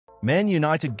Man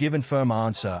United given firm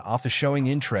answer after showing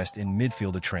interest in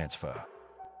midfielder transfer.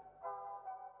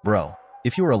 Bro,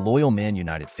 if you're a loyal Man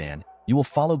United fan, you will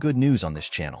follow good news on this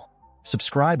channel.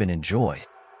 Subscribe and enjoy.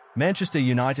 Manchester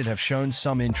United have shown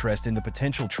some interest in the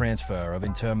potential transfer of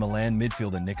Inter Milan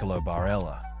midfielder Nicolo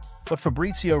Barella. But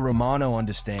Fabrizio Romano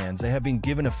understands they have been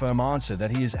given a firm answer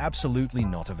that he is absolutely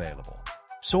not available.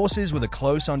 Sources with a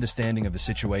close understanding of the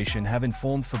situation have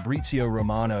informed Fabrizio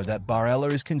Romano that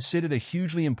Barella is considered a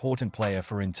hugely important player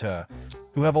for Inter,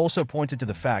 who have also pointed to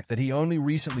the fact that he only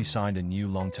recently signed a new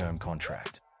long-term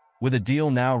contract. With a deal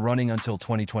now running until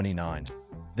 2029,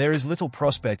 there is little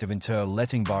prospect of Inter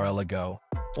letting Barella go,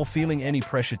 or feeling any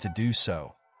pressure to do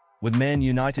so, with Man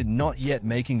United not yet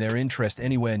making their interest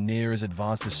anywhere near as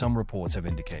advanced as some reports have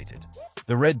indicated.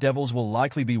 The Red Devils will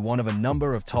likely be one of a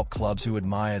number of top clubs who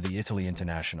admire the Italy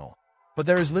international. But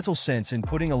there is little sense in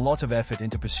putting a lot of effort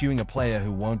into pursuing a player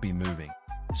who won't be moving.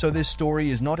 So this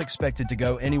story is not expected to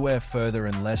go anywhere further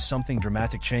unless something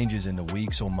dramatic changes in the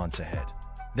weeks or months ahead.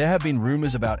 There have been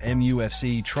rumors about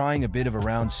MUFC trying a bid of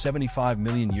around €75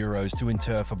 million to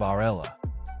Inter for Barella.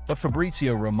 But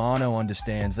Fabrizio Romano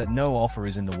understands that no offer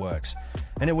is in the works,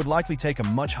 and it would likely take a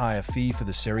much higher fee for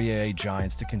the Serie A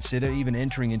giants to consider even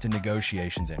entering into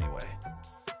negotiations anyway.